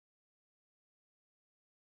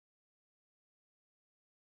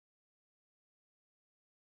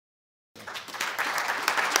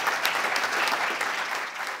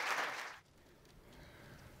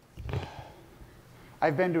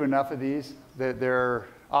I've been to enough of these that they're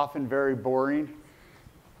often very boring.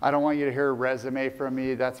 I don't want you to hear a resume from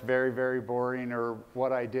me. That's very, very boring, or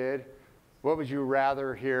what I did. What would you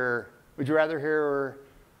rather hear? Would you rather hear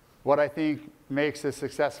what I think makes a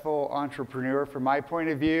successful entrepreneur from my point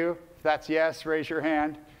of view? If that's yes, raise your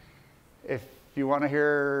hand. If you want to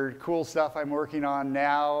hear cool stuff I'm working on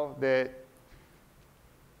now,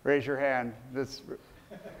 raise your hand.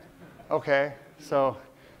 Okay, so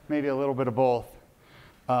maybe a little bit of both.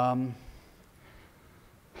 I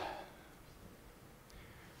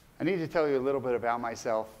need to tell you a little bit about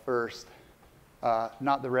myself first,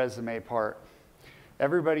 not the resume part.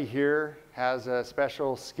 Everybody here has a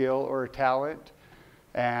special skill or a talent,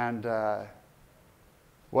 and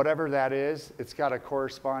whatever that is, it's got a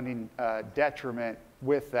corresponding detriment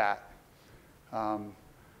with that.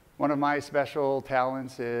 One of my special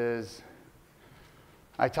talents is,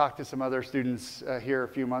 I talked to some other students here a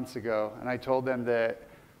few months ago, and I told them that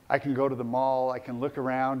I can go to the mall, I can look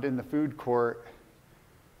around in the food court,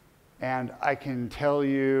 and I can tell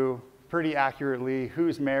you pretty accurately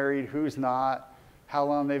who's married, who's not, how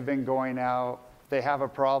long they've been going out, if they have a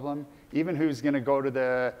problem, even who's going to go to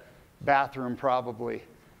the bathroom probably,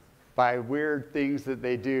 by weird things that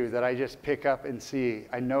they do that I just pick up and see.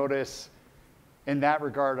 I notice, in that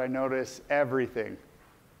regard, I notice everything.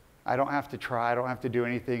 I don't have to try, I don't have to do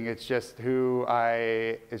anything, it's just who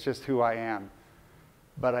I am.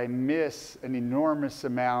 But I miss an enormous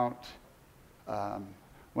amount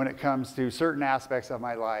when it comes to certain aspects of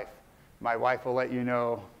my life. My wife will let you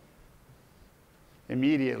know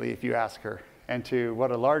immediately if you ask her. And to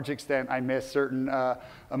what a large extent I miss certain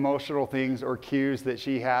emotional things or cues that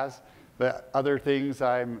she has, but other things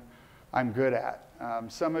I'm good at.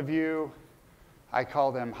 Some of you, I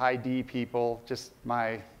call them high D people, just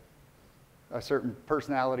a certain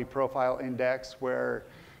personality profile index where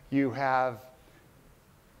you have,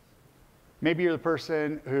 maybe you're the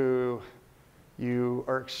person who you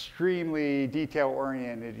are extremely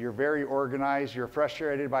detail-oriented. You're very organized. You're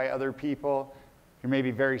frustrated by other people. You're maybe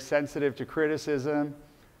very sensitive to criticism.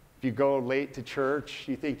 If you go late to church,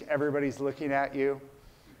 you think everybody's looking at you.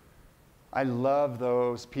 I love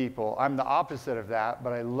those people. I'm the opposite of that,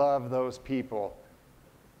 but I love those people.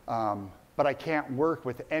 But I can't work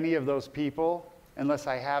with any of those people unless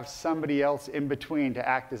I have somebody else in between to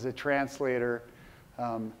act as a translator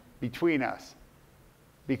between us.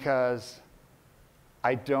 Because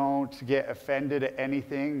I don't get offended at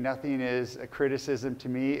anything. Nothing is a criticism to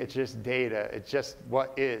me. It's just data. It's just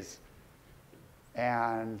what is.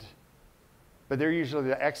 But they're usually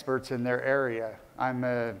the experts in their area. I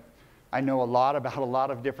know a lot about a lot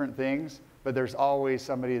of different things, but there's always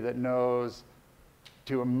somebody that knows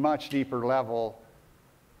to a much deeper level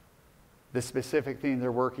the specific thing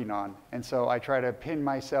they're working on. And so I try to pin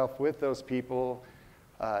myself with those people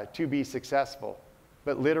to be successful.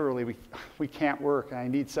 But literally, we can't work, and I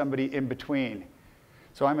need somebody in between.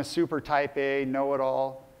 So I'm a super type A,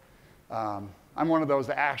 know-it-all. I'm one of those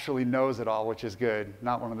that actually knows it all, which is good.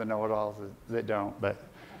 Not one of the know-it-alls that don't. But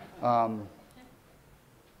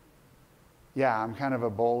yeah, I'm kind of a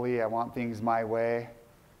bully. I want things my way.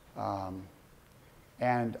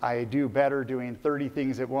 And I do better doing 30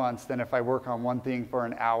 things at once than if I work on one thing for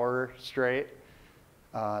an hour straight.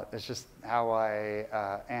 It's just how I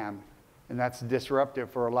am. And that's disruptive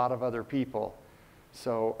for a lot of other people.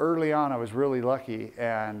 So early on, I was really lucky,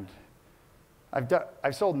 and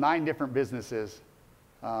I've sold 9 different businesses.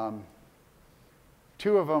 2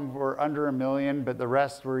 of them were under $1 million, but the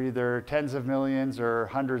rest were either tens of millions or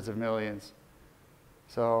hundreds of millions.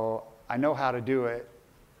 So I know how to do it.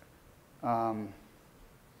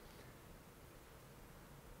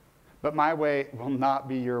 But my way will not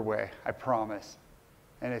be your way, I promise.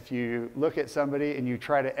 And if you look at somebody and you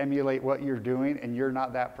try to emulate what you're doing and you're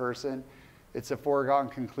not that person, it's a foregone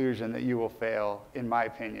conclusion that you will fail, in my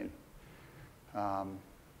opinion.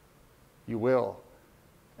 You will.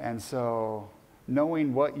 And so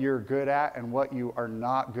knowing what you're good at and what you are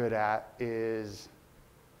not good at is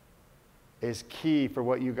key for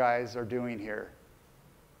what you guys are doing here.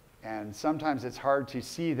 And sometimes it's hard to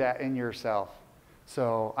see that in yourself.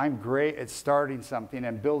 So I'm great at starting something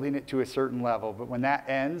and building it to a certain level, but when that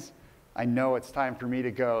ends, I know it's time for me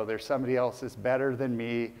to go. There's somebody else that's better than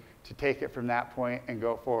me to take it from that point and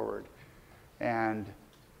go forward. And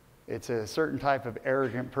it's a certain type of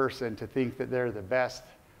arrogant person to think that they're the best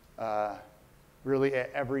really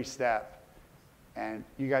at every step. And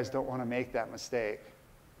you guys don't want to make that mistake.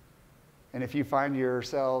 And if you find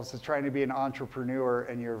yourselves trying to be an entrepreneur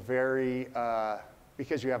and you're very,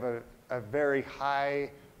 because you have a very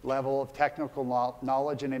high level of technical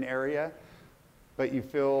knowledge in an area, but you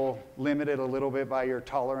feel limited a little bit by your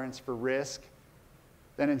tolerance for risk,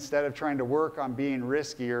 then instead of trying to work on being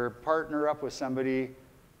riskier, partner up with somebody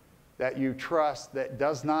that you trust that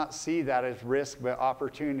does not see that as risk but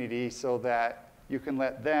opportunity, so that you can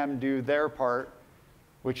let them do their part,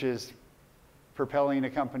 which is propelling a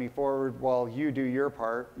company forward while you do your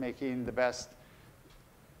part, making the best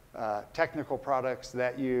technical products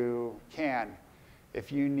that you can.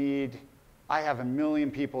 If you need, I have a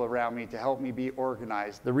million people around me to help me be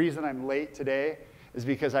organized. The reason I'm late today is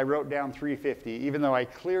because I wrote down 3:50, even though I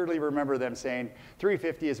clearly remember them saying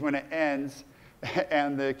 3:50 is when it ends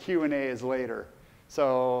and the Q&A is later.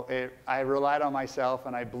 So I relied on myself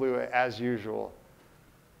and I blew it as usual.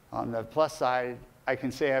 On the plus side, I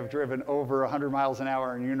can say I've driven over 100 miles an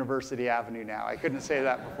hour on University Avenue now. I couldn't say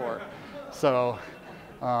that before. So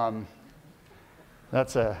I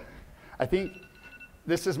think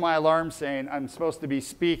this is my alarm saying I'm supposed to be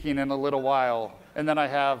speaking in a little while. And then I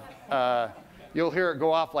have, you'll hear it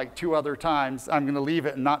go off like 2 other times. I'm going to leave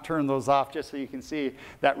it and not turn those off just so you can see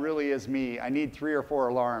that really is me. I need 3 or 4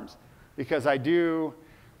 alarms because I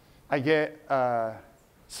get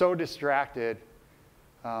so distracted.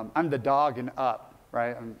 I'm the dog in Up,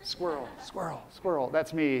 right? I'm squirrel, squirrel, squirrel.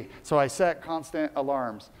 That's me. So I set constant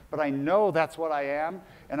alarms. But I know that's what I am,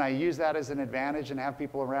 and I use that as an advantage and have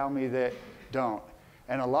people around me that don't.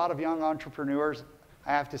 And a lot of young entrepreneurs, I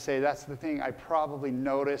have to say, that's the thing I probably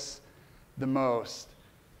notice the most,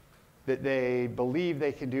 that they believe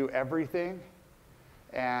they can do everything,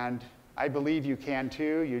 and I believe you can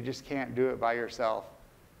too. You just can't do it by yourself.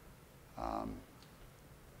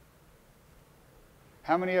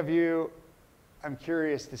 How many of you, I'm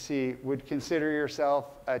curious to see, would consider yourself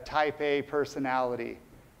a type A personality?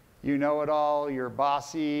 You know it all, you're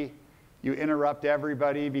bossy, you interrupt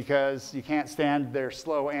everybody because you can't stand their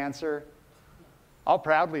slow answer. I'll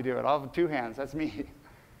proudly do it. I'll have 2 hands. That's me.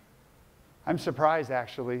 I'm surprised,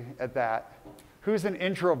 actually, at that. Who's an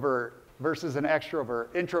introvert versus an extrovert?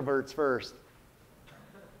 Introverts first.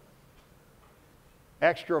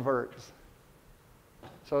 Extroverts.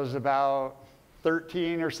 So there's about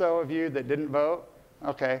 13 or so of you that didn't vote.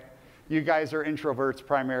 Okay. You guys are introverts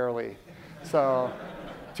primarily. So,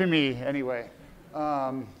 to me, anyway.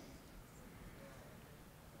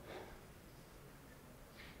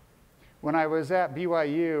 When I was at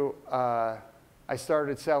BYU, I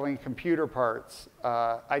started selling computer parts.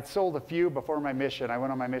 I'd sold a few before my mission. I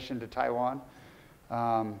went on my mission to Taiwan.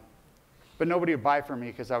 But nobody would buy from me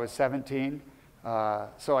because I was 17.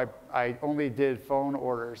 So I only did phone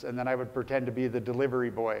orders, and then I would pretend to be the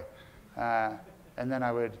delivery boy. And then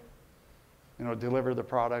I would deliver the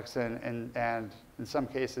products and in some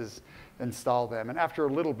cases install them. And after a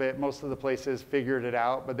little bit, most of the places figured it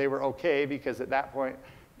out, but they were okay because at that point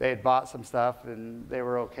they had bought some stuff and they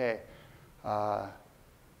were okay. But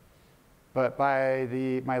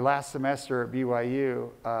by my last semester at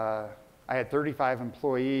BYU, I had 35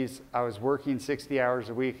 employees. I was working 60 hours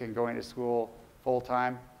a week and going to school full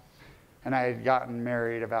time. And I had gotten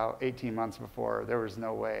married about 18 months before. There was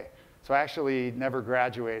no way. So I actually never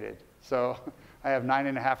graduated. So I have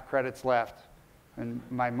 9.5 credits left. And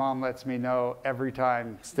my mom lets me know every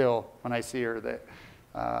time still when I see her that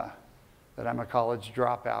I'm a college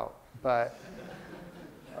dropout. But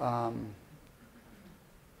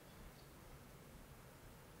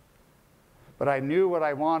I knew what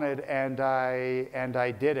I wanted, and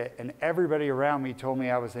I did it. And everybody around me told me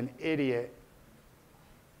I was an idiot.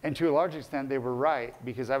 And to a large extent, they were right,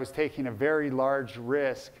 because I was taking a very large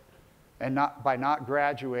risk and by not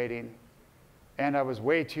graduating. And I was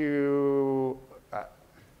way too,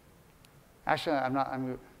 actually,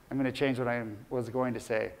 I'm going to change what I was going to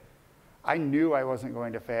say. I knew I wasn't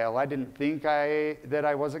going to fail. I didn't think that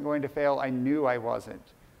I wasn't going to fail. I knew I wasn't.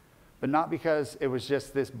 But not because it was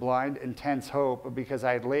just this blind, intense hope, but because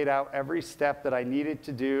I had laid out every step that I needed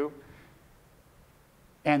to do,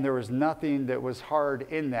 and there was nothing that was hard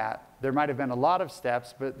in that. There might have been a lot of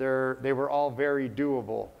steps, but they were all very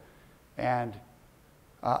doable. And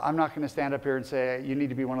I'm not going to stand up here and say, you need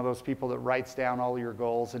to be one of those people that writes down all your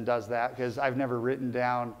goals and does that, because I've never written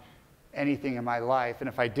down anything in my life. And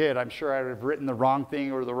if I did, I'm sure I would have written the wrong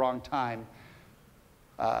thing or the wrong time.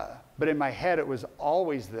 But in my head, it was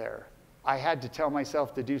always there. I had to tell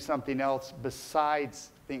myself to do something else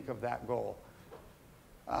besides think of that goal.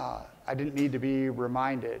 I didn't need to be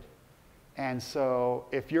reminded. And so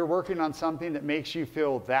if you're working on something that makes you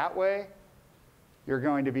feel that way, you're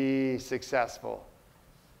going to be successful.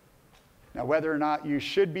 Now, whether or not you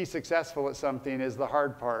should be successful at something is the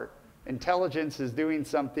hard part. Intelligence is doing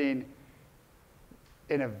something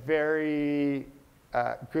in a very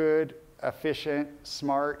good efficient,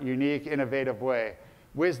 smart, unique, innovative way.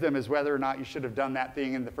 Wisdom is whether or not you should have done that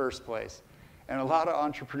thing in the first place. And a lot of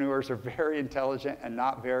entrepreneurs are very intelligent and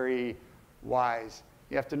not very wise.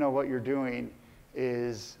 You have to know what you're doing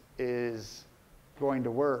is going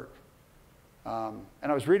to work. And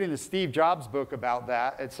I was reading the Steve Jobs book about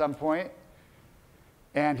that at some point,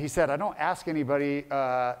 and he said, I don't ask anybody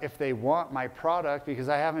if they want my product because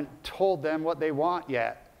I haven't told them what they want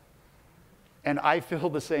yet. And I feel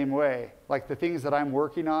the same way. Like the things that I'm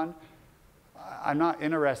working on, I'm not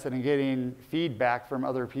interested in getting feedback from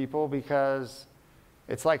other people because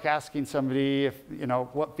it's like asking somebody if,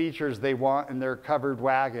 what features they want in their covered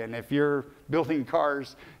wagon. If you're building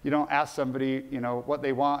cars, you don't ask somebody, what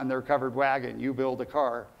they want in their covered wagon. You build a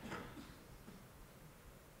car.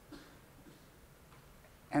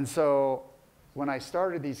 And so when I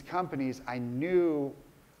started these companies, I knew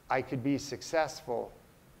I could be successful,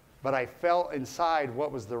 but I felt inside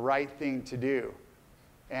what was the right thing to do.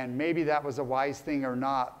 And maybe that was a wise thing or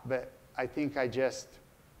not, but I think I just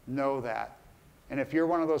know that. And if you're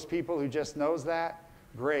one of those people who just knows that,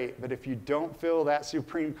 great. But if you don't feel that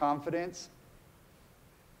supreme confidence,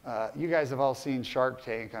 you guys have all seen Shark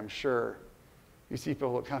Tank, I'm sure. You see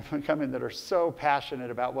people come in that are so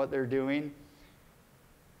passionate about what they're doing.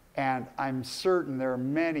 And I'm certain there are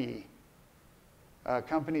many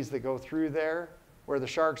companies that go through there where the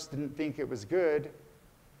sharks didn't think it was good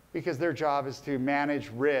because their job is to manage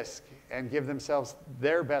risk and give themselves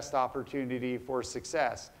their best opportunity for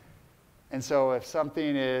success. And so if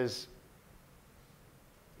something is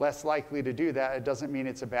less likely to do that, it doesn't mean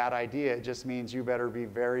it's a bad idea. It just means you better be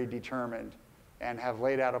very determined and have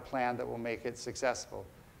laid out a plan that will make it successful.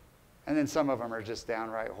 And then some of them are just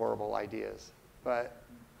downright horrible ideas. But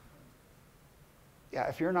yeah,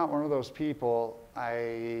 if you're not one of those people,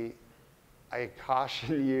 I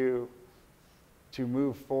caution you to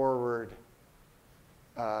move forward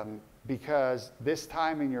because this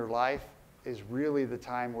time in your life is really the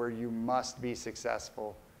time where you must be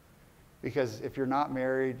successful. Because if you're not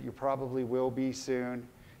married, you probably will be soon.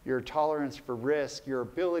 Your tolerance for risk, your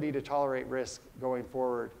ability to tolerate risk going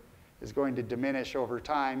forward is going to diminish over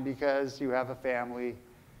time because you have a family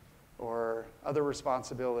or other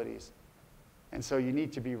responsibilities. And so you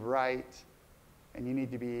need to be right, and you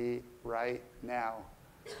need to be right now.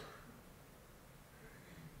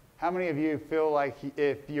 How many of you feel like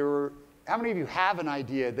how many of you have an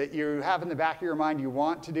idea that you have in the back of your mind you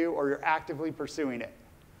want to do or you're actively pursuing it?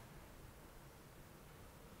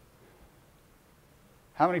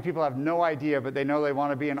 How many people have no idea, but they know they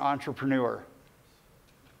want to be an entrepreneur?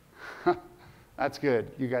 That's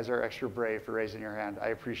good. You guys are extra brave for raising your hand. I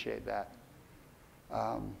appreciate that.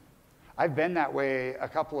 I've been that way a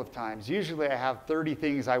couple of times. Usually I have 30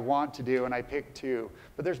 things I want to do and I pick 2.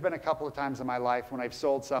 But there's been a couple of times in my life when I've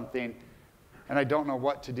sold something and I don't know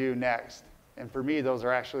what to do next. And for me, those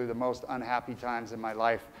are actually the most unhappy times in my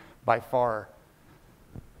life by far.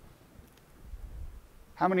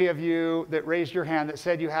 How many of you that raised your hand that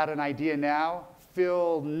said you had an idea now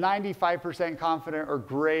feel 95% confident or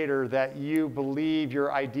greater that you believe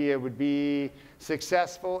your idea would be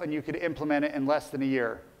successful and you could implement it in less than a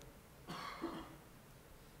year?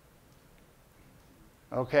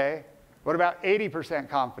 Okay. What about 80%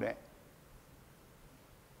 confident?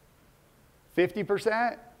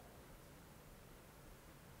 50%?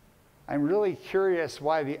 I'm really curious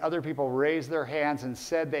why the other people raised their hands and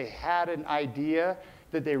said they had an idea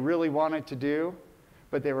that they really wanted to do,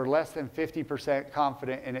 but they were less than 50%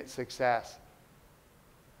 confident in its success.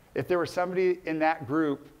 If there was somebody in that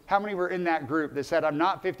group, how many were in that group that said, I'm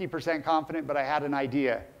not 50% confident, but I had an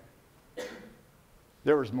idea?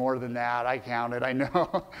 There was more than that. I counted, I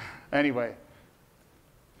know. Anyway,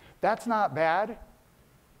 that's not bad.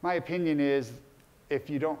 My opinion is if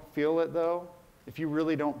you don't feel it, though, if you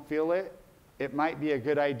really don't feel it, it might be a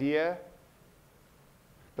good idea.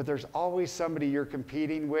 But there's always somebody you're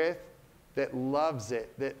competing with that loves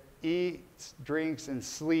it, that eats, drinks, and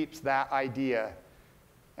sleeps that idea.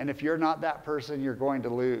 And if you're not that person, you're going to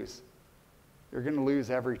lose. You're going to lose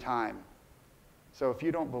every time. So if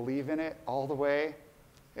you don't believe in it all the way,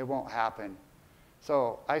 it won't happen.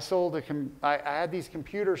 So I had these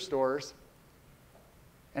computer stores,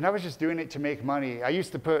 and I was just doing it to make money. I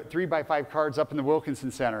used to put 3x5 cards up in the Wilkinson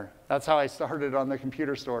Center. That's how I started on the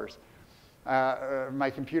computer stores, my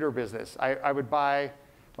computer business. I would buy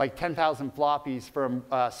like 10,000 floppies from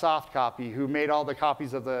Soft Copy, who made all the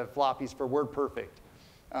copies of the floppies for WordPerfect.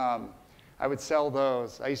 I would sell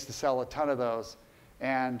those. I used to sell a ton of those.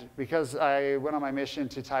 And because I went on my mission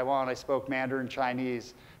to Taiwan, I spoke Mandarin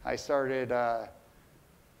Chinese. I started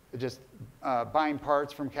just buying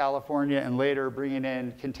parts from California and later bringing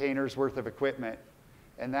in containers worth of equipment.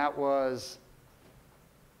 And it was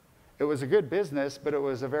a good business, but it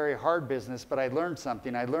was a very hard business, but I learned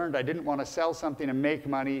something. I learned I didn't want to sell something and make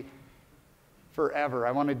money forever.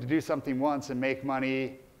 I wanted to do something once and make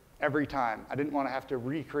money every time. I didn't want to have to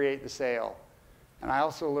recreate the sale. And I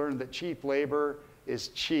also learned that cheap labor is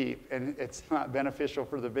cheap and it's not beneficial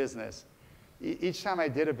for the business. Each time I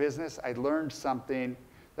did a business, I learned something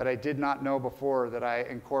that I did not know before that I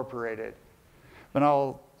incorporated. But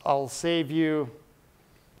I'll save you,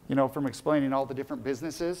 from explaining all the different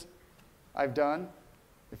businesses I've done.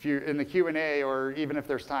 If you're in the Q&A, or even if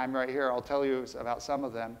there's time right here, I'll tell you about some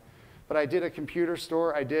of them. But I did a computer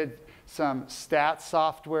store. I did some stats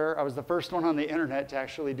software. I was the first one on the internet to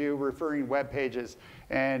actually do referring web pages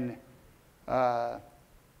and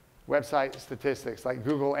website statistics, like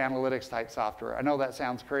Google Analytics type software. I know that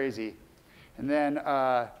sounds crazy. And then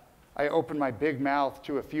I opened my big mouth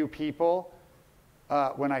to a few people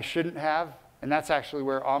when I shouldn't have, and that's actually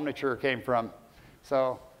where Omniture came from.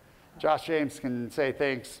 So Josh James can say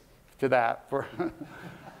thanks to that.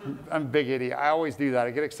 I'm a big idiot. I always do that.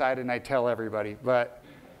 I get excited and I tell everybody. But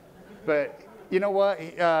you know what?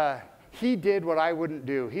 He did what I wouldn't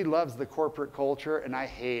do. He loves the corporate culture, and I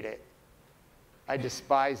hate it. I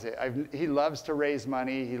despise it. He loves to raise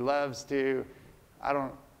money. He loves to, I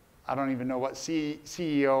don't even know what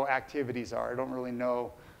CEO activities are. I don't really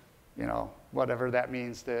know, whatever that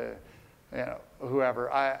means to, whoever.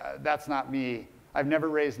 That's not me. I've never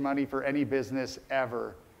raised money for any business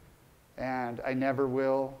ever, and I never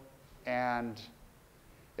will. And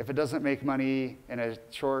if it doesn't make money in a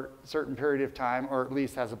certain period of time, or at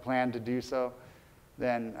least has a plan to do so,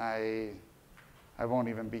 then I won't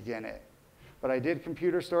even begin it. But I did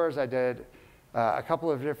computer stores. I did a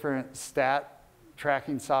couple of different stat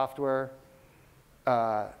tracking software.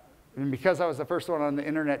 And because I was the first one on the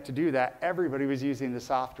internet to do that, everybody was using the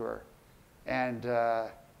software. And I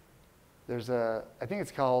think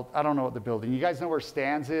it's called, I don't know what the building. You guys know where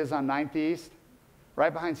Stan's is on 9th East?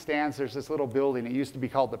 Right behind Stan's, there's this little building. It used to be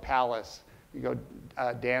called the Palace. You go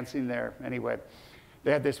dancing there. Anyway,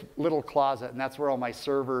 they had this little closet, and that's where all my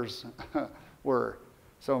servers were.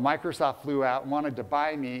 So Microsoft flew out and wanted to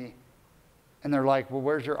buy me, and they're like, well,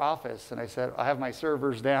 where's your office? And I said, I have my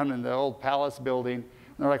servers down in the old Palace building. And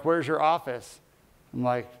they're like, where's your office? I'm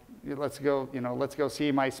like, let's go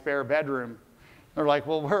see my spare bedroom. They're like,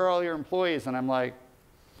 well, where are all your employees? And I'm like,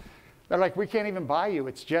 they're like, we can't even buy you.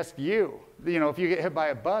 It's just you. If you get hit by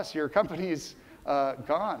a bus, your company's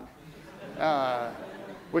gone,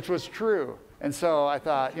 which was true. And so I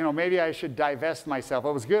thought, maybe I should divest myself.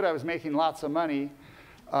 It was good. I was making lots of money.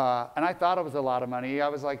 And I thought it was a lot of money. I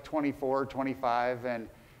was like 24, 25, and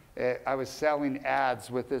I was selling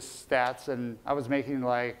ads with this stats, and I was making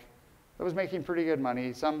pretty good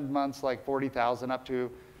money. Some months like 40,000 up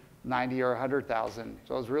to 90 or 100,000.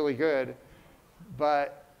 So it was really good.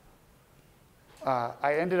 But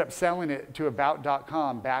I ended up selling it to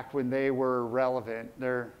About.com back when they were relevant.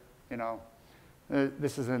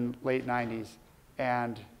 This is in late 90s,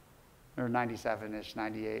 or 97-ish,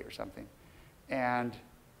 98 or something. And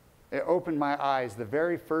it opened my eyes. The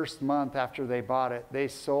very first month after they bought it, they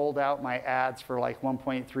sold out my ads for like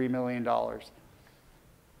 $1.3 million.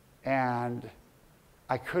 And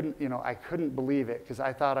I couldn't believe it, because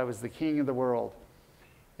I thought I was the king of the world.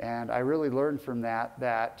 And I really learned from that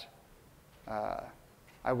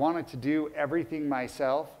I wanted to do everything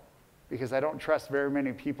myself, because I don't trust very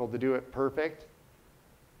many people to do it perfect.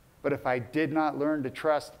 But if I did not learn to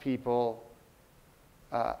trust people,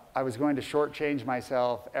 I was going to shortchange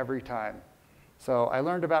myself every time. So I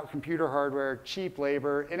learned about computer hardware, cheap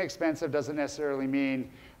labor. Inexpensive doesn't necessarily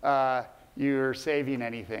mean you're saving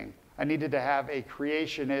anything. I needed to have a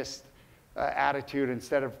creationist attitude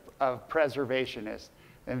instead of preservationist.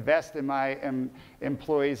 Invest in my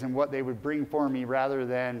employees and what they would bring for me, rather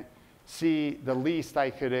than see the least I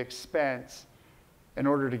could expense in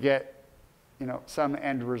order to get some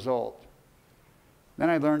end result. Then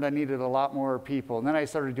I learned I needed a lot more people. And then I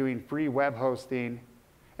started doing free web hosting.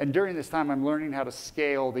 And during this time, I'm learning how to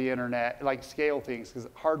scale the internet, like scale things, because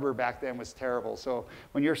hardware back then was terrible. So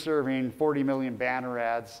when you're serving 40 million banner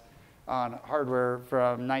ads on hardware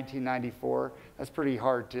from 1994, that's pretty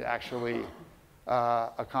hard to actually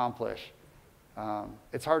accomplish.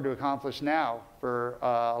 It's hard to accomplish now for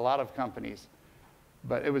a lot of companies,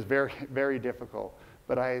 but it was very, very difficult.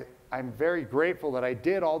 But I'm very grateful that I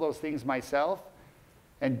did all those things myself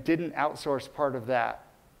and didn't outsource part of that.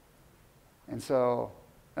 And so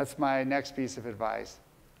that's my next piece of advice.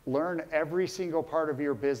 Learn every single part of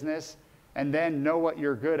your business, and then know what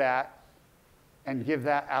you're good at, and give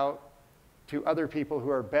that out to other people who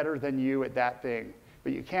are better than you at that thing.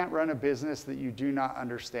 But you can't run a business that you do not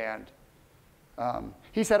understand.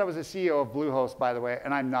 He said I was a CEO of Bluehost, by the way,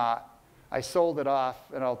 and I'm not. I sold it off,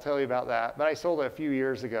 and I'll tell you about that. But I sold it a few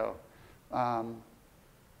years ago.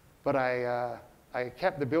 But I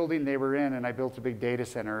kept the building they were in, and I built a big data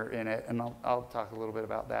center in it, and I'll talk a little bit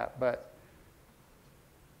about that. But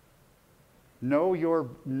know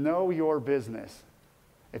your business.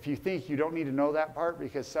 If you think you don't need to know that part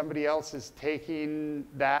because somebody else is taking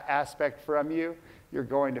that aspect from you, you're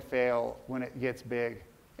going to fail when it gets big,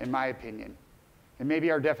 in my opinion. And maybe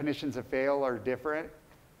our definitions of fail are different.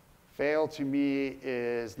 Fail to me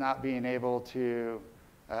is not being able to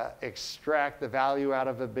extract the value out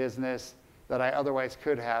of a business that I otherwise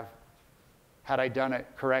could have had I done it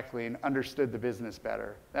correctly and understood the business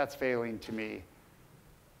better. That's failing to me.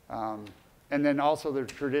 And then also the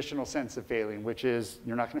traditional sense of failing, which is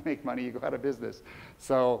you're not going to make money, you go out of business.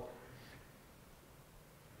 So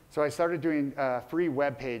I started doing free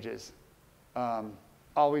web pages,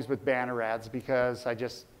 always with banner ads, because I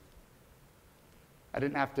didn't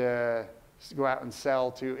have to go out and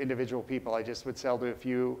sell to individual people. I just would sell to a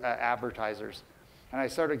few advertisers. And I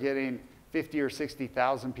started getting 50 or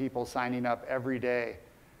 60,000 people signing up every day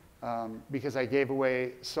because I gave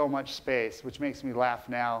away so much space, which makes me laugh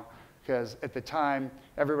now, because at the time,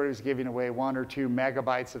 everybody was giving away 1 or 2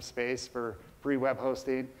 megabytes of space for free web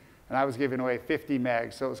hosting, and I was giving away 50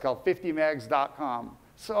 megs. So it was called 50megs.com.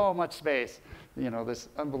 So much space, this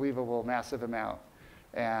unbelievable, massive amount.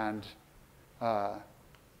 And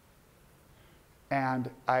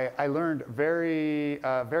I learned very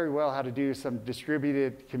well how to do some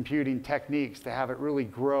distributed computing techniques to have it really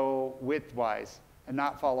grow widthwise and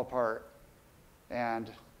not fall apart.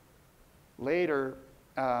 And later,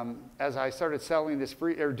 as I started selling this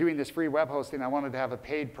doing this free web hosting, I wanted to have a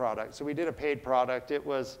paid product. So we did a paid product. It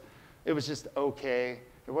was just okay.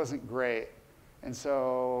 It wasn't great. And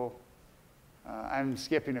so I'm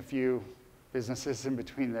skipping a few businesses in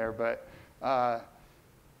between there, but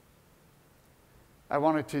I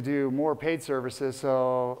wanted to do more paid services,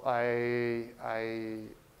 so I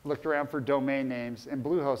looked around for domain names, and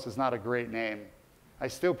Bluehost is not a great name. I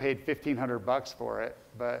still paid $1,500 for it,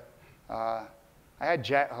 but I had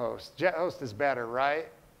JetHost. JetHost is better, right?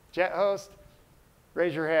 JetHost?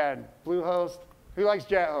 Raise your hand. Bluehost? Who likes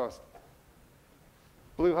JetHost?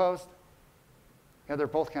 Bluehost? Yeah, they're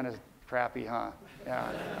both kind of crappy, huh?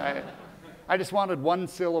 Yeah. I just wanted one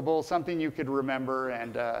syllable, something you could remember,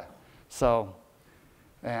 and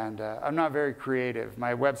I'm not very creative.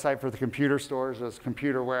 My website for the computer stores was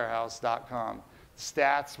computerwarehouse.com.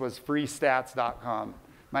 Stats was freestats.com.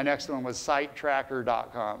 My next one was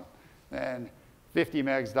sitetracker.com. And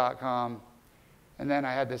 50megs.com. And then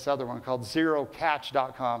I had this other one called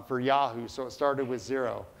zerocatch.com for Yahoo. So it started with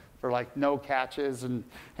 0 for like no catches. And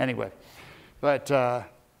anyway, but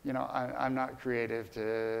I'm not creative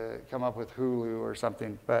to come up with Hulu or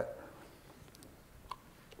something. But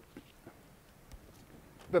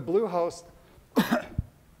Bluehost,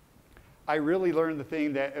 I really learned the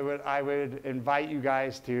thing that I would invite you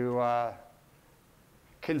guys to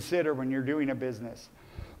consider when you're doing a business.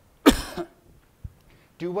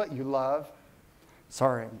 Do what you love.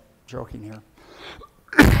 Sorry, I'm joking here.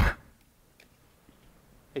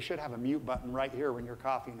 They should have a mute button right here when you're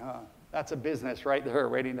coughing, huh? That's a business right there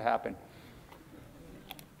waiting to happen.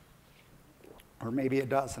 Or maybe it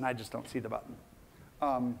does, and I just don't see the button.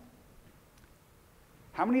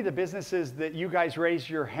 How many of the businesses that you guys raise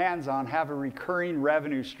your hands on have a recurring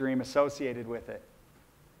revenue stream associated with it?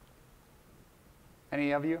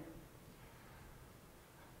 Any of you?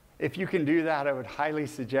 If you can do that, I would highly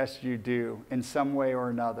suggest you do in some way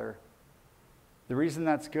or another. The reason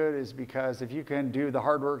that's good is because if you can do the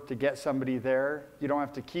hard work to get somebody there, you don't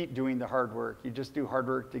have to keep doing the hard work. You just do hard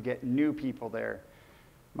work to get new people there.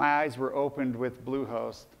 My eyes were opened with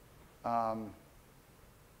Bluehost. I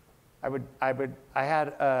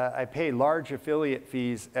pay large affiliate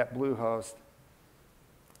fees at Bluehost.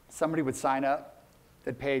 Somebody would sign up.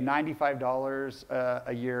 They'd pay $95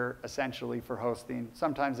 a year, essentially, for hosting.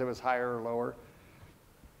 Sometimes it was higher or lower.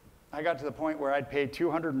 I got to the point where I'd pay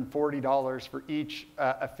 $240 for each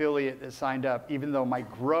affiliate that signed up, even though my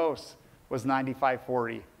gross was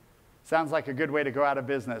 $95.40. Sounds like a good way to go out of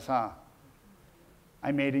business, huh?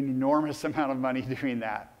 I made an enormous amount of money doing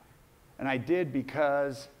that. And I did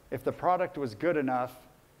because if the product was good enough,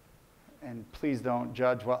 and please don't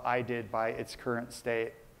judge what I did by its current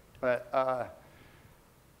state, but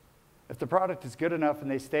if the product is good enough and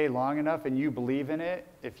they stay long enough and you believe in it,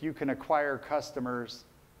 if you can acquire customers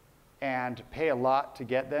and pay a lot to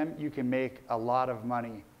get them, you can make a lot of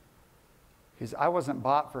money. Because I wasn't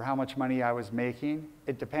bought for how much money I was making.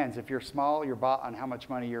 It depends. If you're small, you're bought on how much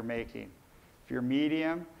money you're making. If you're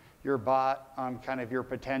medium, you're bought on kind of your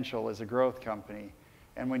potential as a growth company.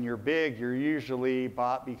 And when you're big, you're usually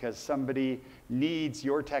bought because somebody needs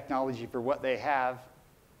your technology for what they have,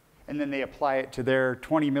 and then they apply it to their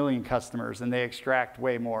 20 million customers, and they extract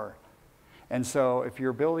way more. And so if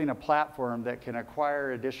you're building a platform that can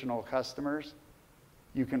acquire additional customers,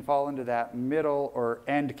 you can fall into that middle or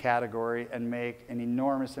end category and make an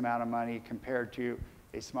enormous amount of money compared to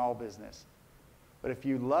a small business. But if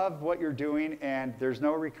you love what you're doing and there's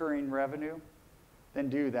no recurring revenue, then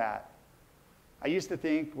do that. I used to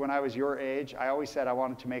think when I was your age, I always said I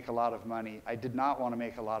wanted to make a lot of money. I did not want to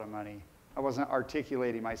make a lot of money. I wasn't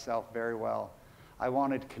articulating myself very well. I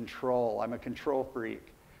wanted control. I'm a control freak.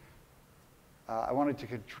 I wanted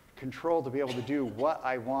to control to be able to do what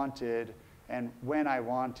I wanted and when I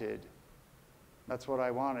wanted. That's what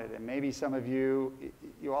I wanted. And maybe some of you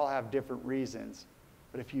all have different reasons.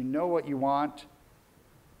 But if you know what you want,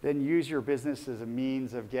 then use your business as a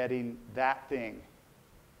means of getting that thing.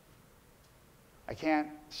 I can't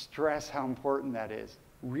stress how important that is.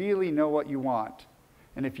 Really know what you want.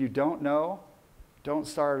 And if you don't know, don't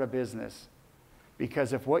start a business.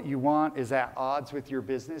 Because if what you want is at odds with your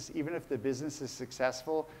business, even if the business is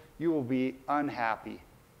successful, you will be unhappy.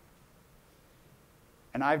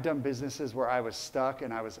 And I've done businesses where I was stuck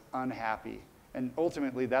and I was unhappy. And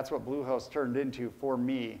ultimately, that's what Bluehost turned into for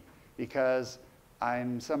me, because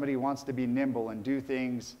I'm somebody who wants to be nimble and do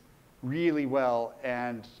things really well,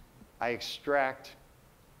 and I extract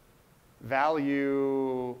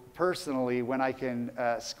value personally when I can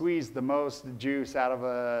squeeze the most juice out of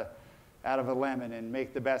a lemon and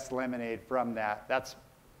make the best lemonade from that. That's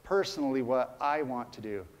personally what I want to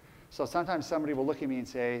do. So sometimes somebody will look at me and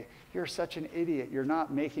say, "You're such an idiot. You're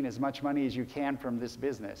not making as much money as you can from this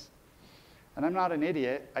business." And I'm not an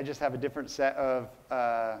idiot. I just have a different set of,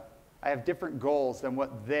 I have different goals than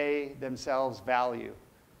what they themselves value.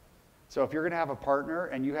 So if you're going to have a partner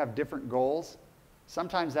and you have different goals,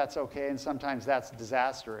 sometimes that's okay and sometimes that's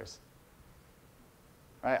disastrous.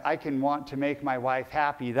 Right? I can want to make my wife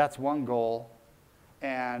happy. That's one goal.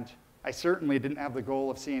 And I certainly didn't have the goal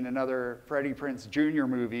of seeing another Freddie Prinze Jr.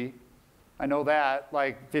 movie. I know that,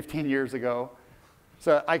 like 15 years ago.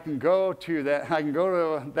 So I can go to that. I can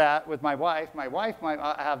go to that with my wife. My wife might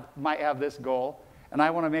have this goal, and I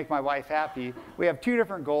want to make my wife happy. We have two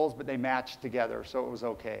different goals, but they match together, so it was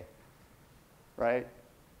okay, right?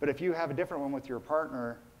 But if you have a different one with your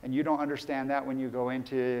partner, and you don't understand that when you go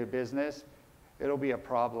into business, it'll be a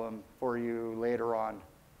problem for you later on.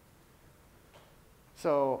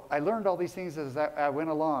 So I learned all these things as I went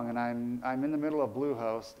along, and I'm in the middle of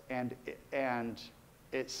Bluehost, and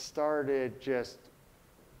it started just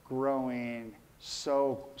growing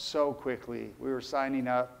so quickly. We were signing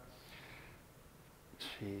up,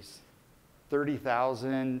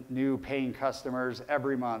 30,000 new paying customers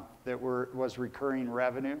every month that was recurring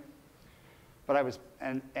revenue. But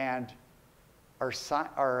our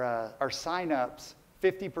sign-ups,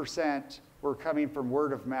 50% were coming from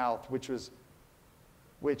word of mouth, which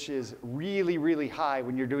is really, really high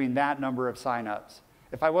when you're doing that number of sign-ups.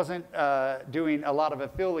 If I wasn't doing a lot of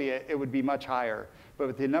affiliate, it would be much higher. But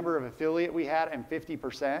with the number of affiliate we had and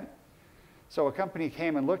 50%, so a company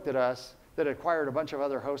came and looked at us that acquired a bunch of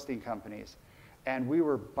other hosting companies. And we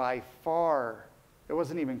were by far, it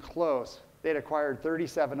wasn't even close. They'd acquired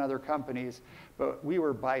 37 other companies, but we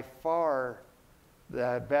were by far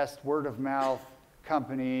the best word of mouth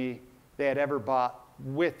company they had ever bought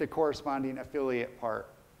with the corresponding affiliate part.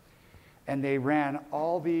 And they ran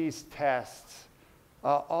all these tests,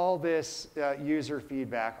 all this user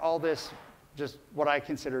feedback, all this just what I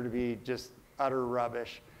consider to be just utter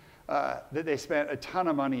rubbish that they spent a ton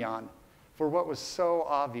of money on for what was so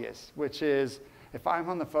obvious, which is if I'm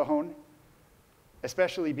on the phone,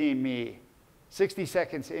 especially being me, 60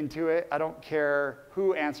 seconds into it, I don't care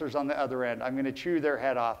who answers on the other end. I'm going to chew their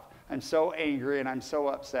head off. I'm so angry and I'm so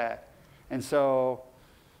upset. And so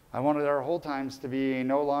I wanted our hold times to be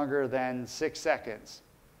no longer than 6 seconds.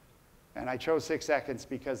 And I chose 6 seconds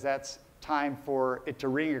because that's time for it to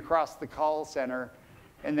ring across the call center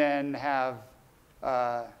and then have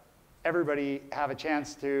everybody have a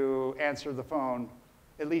chance to answer the phone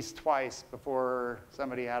at least twice before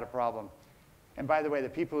somebody had a problem. And by the way, the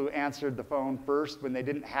people who answered the phone first when they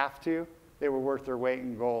didn't have to, they were worth their weight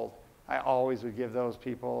in gold. I always would give those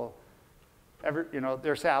people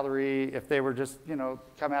their salary. If they were just,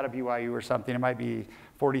 come out of BYU or something, it might be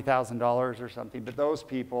 $40,000 or something. But those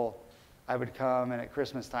people, I would come, and at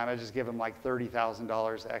Christmas time, I'd just give them like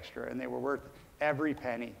 $30,000 extra. And they were worth every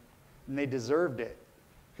penny. And they deserved it.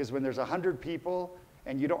 Because when there's 100 people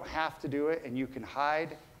and you don't have to do it and you can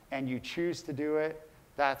hide and you choose to do it,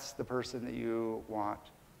 that's the person that you want.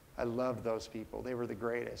 I loved those people. They were the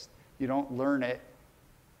greatest. You don't learn it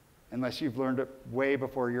unless you've learned it way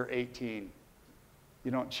before you're 18. You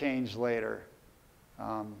don't change later.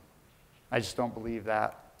 I just don't believe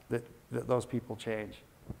that those people change.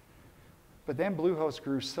 But then Bluehost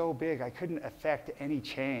grew so big, I couldn't affect any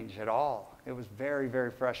change at all. It was very, very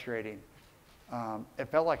frustrating. It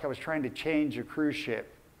felt like I was trying to change a cruise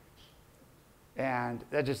ship. And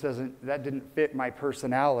that didn't fit my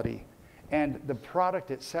personality. And the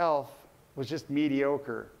product itself was just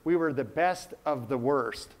mediocre. We were the best of the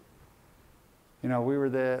worst. We were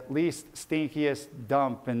the least stinkiest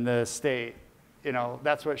dump in the state.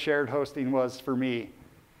 That's what shared hosting was for me.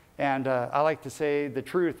 And I like to say the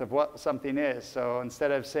truth of what something is. So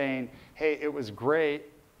instead of saying, hey, it was great,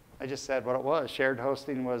 I just said what it was. Shared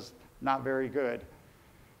hosting was not very good.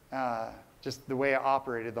 Just the way it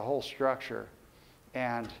operated, the whole structure.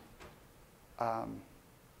 And I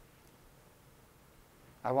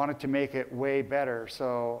wanted to make it way better.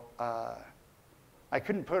 So I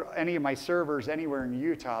couldn't put any of my servers anywhere in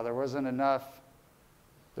Utah. There wasn't enough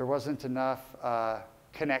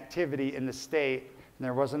connectivity in the state, and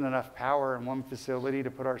there wasn't enough power in one facility to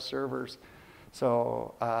put our servers.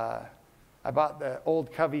 So I bought the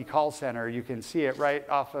old Covey call center. You can see it right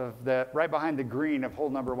behind the green of hole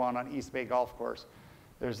number 1 on East Bay Golf Course.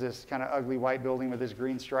 There's this kind of ugly white building with this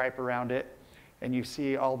green stripe around it, and you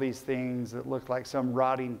see all these things that look like some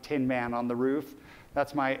rotting tin man on the roof.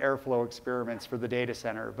 That's my airflow experiments for the data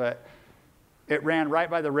center. But it ran right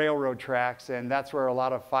by the railroad tracks, and that's where a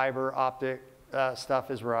lot of fiber optic stuff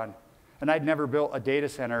is run. And I'd never built a data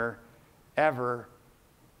center ever,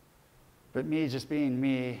 but me just being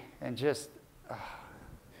me and just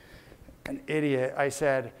an idiot, I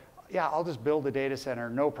said, yeah, I'll just build a data center,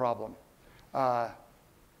 no problem.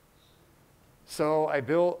 So I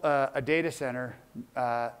built a data center,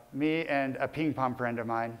 me and a ping pong friend of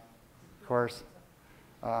mine, of course.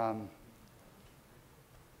 Yeah,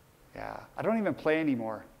 I don't even play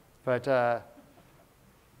anymore, but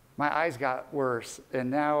my eyes got worse,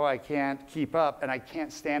 and now I can't keep up, and I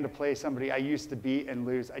can't stand to play somebody I used to beat and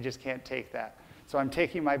lose. I just can't take that. So I'm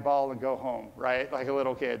taking my ball and go home, right, like a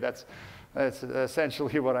little kid. That's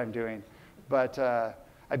essentially what I'm doing. But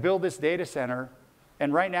I build this data center,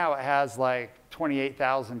 and right now it has like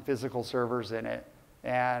 28,000 physical servers in it,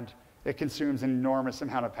 and it consumes an enormous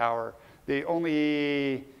amount of power.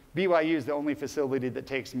 BYU is the only facility that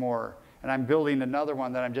takes more, and I'm building another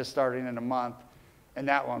one that I'm just starting in a month, and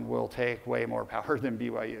that one will take way more power than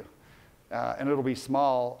BYU. And it'll be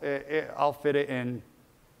small. I'll fit it in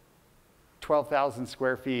 12,000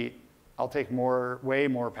 square feet. I'll take way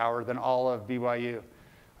more power than all of BYU.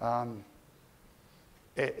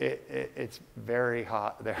 It's very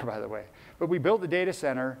hot there, by the way. But we built the data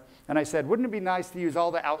center, and I said, wouldn't it be nice to use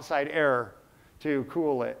all the outside air to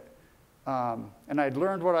cool it? And I'd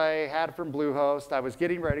learned what I had from Bluehost. I was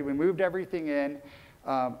getting ready. We moved everything in.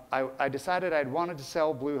 I decided I'd wanted to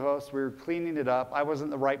sell Bluehost. We were cleaning it up. I wasn't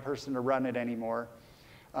the right person to run it anymore.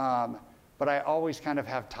 But I always kind of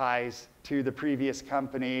have ties to the previous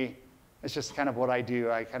company. It's just kind of what I do.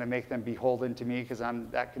 I kind of make them beholden to me because I'm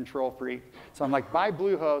that control freak. So I'm like, buy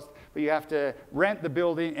Bluehost, but you have to rent the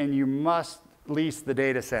building and you must lease the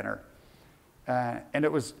data center. And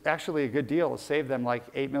it was actually a good deal. It saved them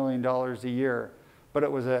like $8 million a year. But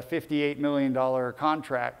it was a $58 million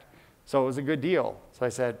contract. So it was a good deal. So I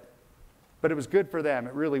said, but it was good for them.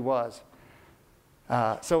 It really was.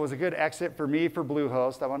 So it was a good exit for me for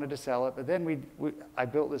Bluehost. I wanted to sell it. But then I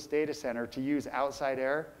built this data center to use outside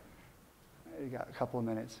air. You got a couple of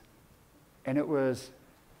minutes. And it was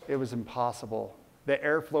impossible. The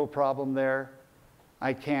airflow problem there,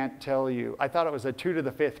 I can't tell you. I thought it was a 2 to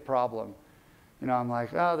the 5th problem. I'm like,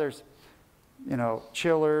 oh, there's,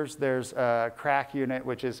 chillers. There's a crack unit,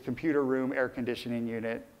 which is computer room air conditioning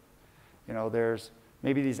unit. There's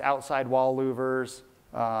maybe these outside wall louvers,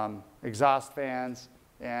 exhaust fans,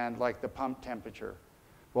 and like the pump temperature.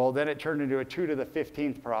 Well, then it turned into a 2 to the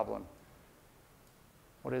 15th problem.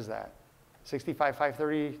 What is that?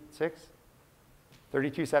 65,536?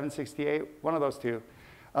 32,768? One of those two.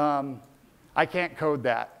 I can't code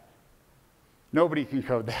that. Nobody can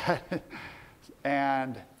code that.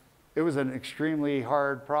 And it was an extremely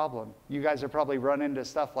hard problem. You guys have probably run into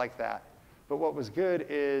stuff like that. But what was good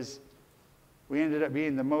is we ended up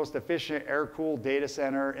being the most efficient air-cooled data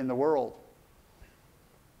center in the world.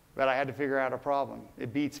 But I had to figure out a problem.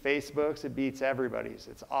 It beats Facebook's, it beats everybody's.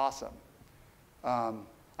 It's awesome.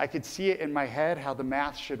 I could see it in my head how the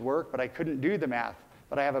math should work, but I couldn't do the math.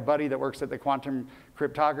 but I have a buddy that works at the quantum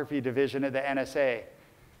cryptography division at the NSA.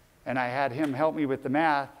 And I had him help me with the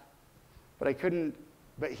math, but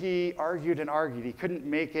he argued and argued. He couldn't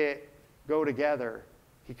make it go together.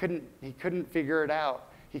 He couldn't figure it out.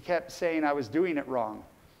 He kept saying I was doing it wrong.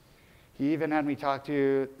 He even had me talk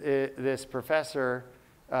to this professor,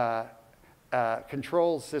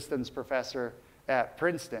 controls systems professor at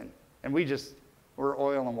Princeton, and we just were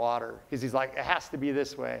oil and water, because he's like, it has to be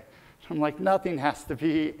this way. I'm like, nothing has to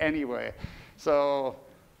be anyway. So,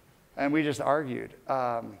 and we just argued.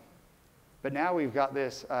 But now we've got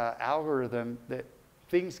this algorithm that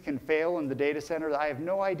things can fail in the data center. I have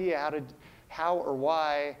no idea how or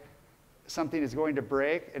why something is going to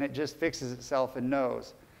break, and it just fixes itself and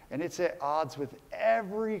knows. And it's at odds with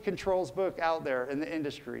every controls book out there in the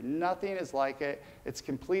industry. Nothing is like it. It's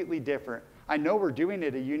completely different. I know we're doing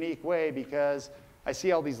it a unique way because I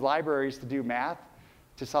see all these libraries to do math,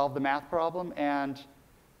 to solve the math problem,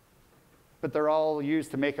 but they're all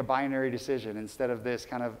used to make a binary decision instead of this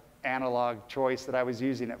kind of analog choice that I was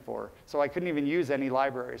using it for. So I couldn't even use any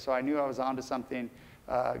library. So I knew I was onto something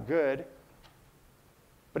good.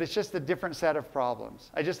 But it's just a different set of problems.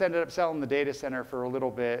 I just ended up selling the data center for a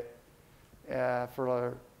little bit. I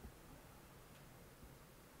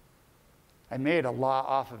made a lot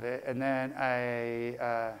off of it, and then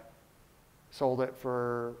I sold it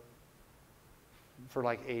for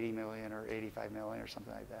like 80 million or 85 million or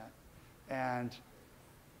something like that. And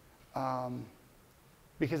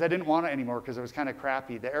because I didn't want it anymore because it was kind of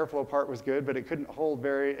crappy. The airflow part was good, but it couldn't hold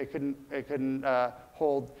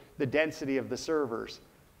hold the density of the servers.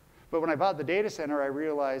 But when I bought the data center, I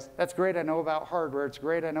realized that's great. I know about hardware. It's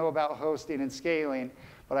great. I know about hosting and scaling.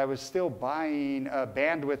 But I was still buying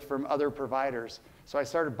bandwidth from other providers. So I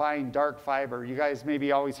started buying dark fiber. You guys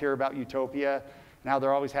maybe always hear about Utopia. Now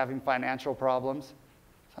they're always having financial problems.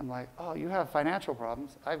 So I'm like, oh, you have financial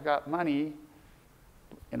problems. I've got money.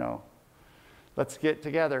 Let's get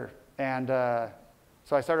together. And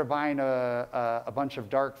so I started buying a bunch of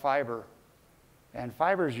dark fiber. And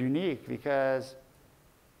fiber is unique because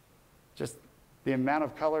just the amount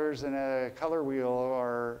of colors in a color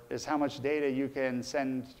wheel is how much data you can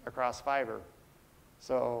send across fiber.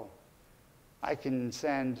 So I can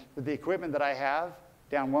send, with the equipment that I have,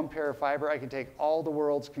 down one pair of fiber, I can take all the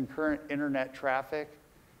world's concurrent internet traffic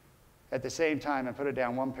at the same time and put it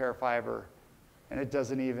down one pair of fiber. And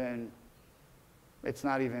it's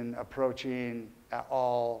not even approaching at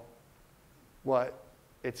all what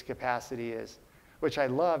its capacity is, which I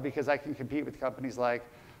love because I can compete with companies like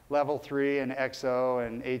Level 3 and XO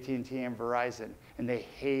and AT&T and Verizon, and they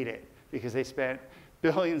hate it because they spent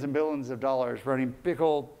billions and billions of dollars running big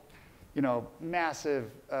old,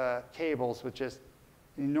 massive cables with just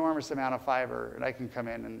an enormous amount of fiber. And I can come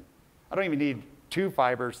in and I don't even need two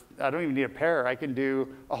fibers. I don't even need a pair. I can do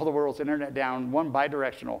all the world's internet down one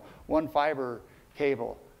bidirectional, one fiber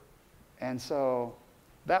cable. And so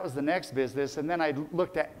that was the next business. And then I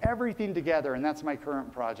looked at everything together, and that's my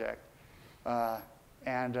current project. I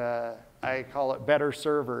call it Better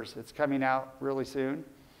Servers. It's coming out really soon.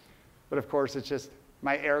 But of course, it's just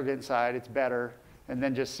my arrogant side. It's better. And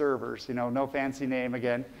then just servers. No fancy name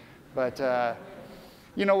again. But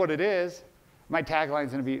you know what it is. My tagline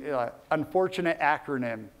is going to be unfortunate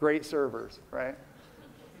acronym, great servers, right?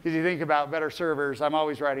 Because you think about Better Servers, I'm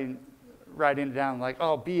always writing it down like,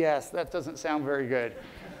 oh, BS, that doesn't sound very good.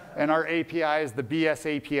 And our API is the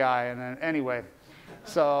BS API. And then anyway,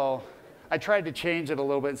 so I tried to change it a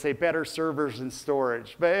little bit and say better servers and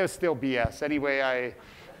storage, but it was still BS. Anyway, I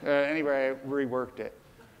reworked it.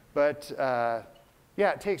 But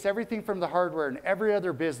yeah, it takes everything from the hardware and every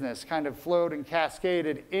other business kind of flowed and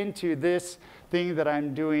cascaded into this thing that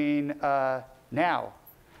I'm doing now.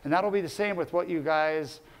 And that'll be the same with what you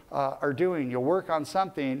guys are doing. You'll work on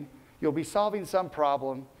something, you'll be solving some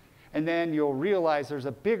problem, and then you'll realize there's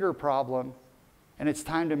a bigger problem, and it's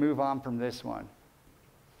time to move on from this one.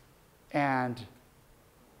 And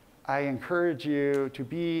I encourage you to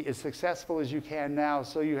be as successful as you can now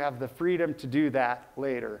so you have the freedom to do that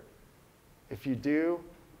later. If you do,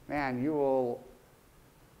 man, you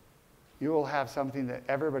will have something that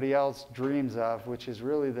everybody else dreams of, which is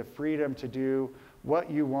really the freedom to do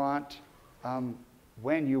what you want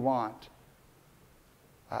when you want.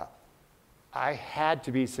 I had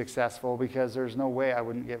to be successful because there's no way I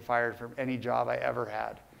wouldn't get fired from any job I ever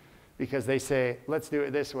had. Because they say, let's do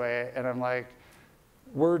it this way. And I'm like,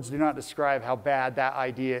 words do not describe how bad that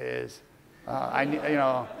idea is.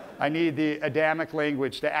 I need the Adamic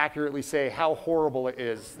language to accurately say how horrible it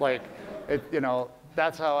is. Like,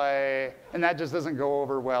 that's how and that just doesn't go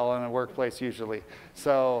over well in a workplace usually.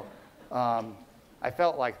 So I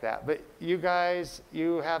felt like that. But you guys,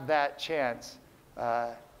 you have that chance.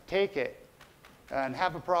 Take it and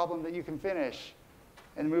have a problem that you can finish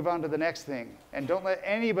and move on to the next thing. And don't let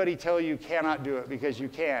anybody tell you cannot do it, because you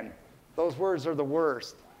can. Those words are the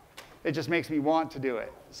worst. It just makes me want to do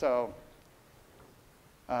it. So,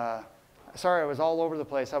 sorry I was all over the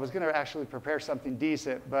place. I was going to actually prepare something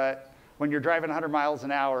decent, but when you're driving 100 miles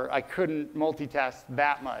an hour, I couldn't multitask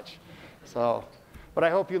that much. So, but I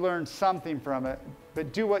hope you learned something from it.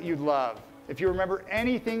 But do what you love. If you remember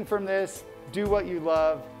anything from this, do what you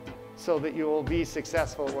love so that you will be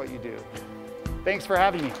successful at what you do. Thanks for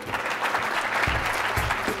having me.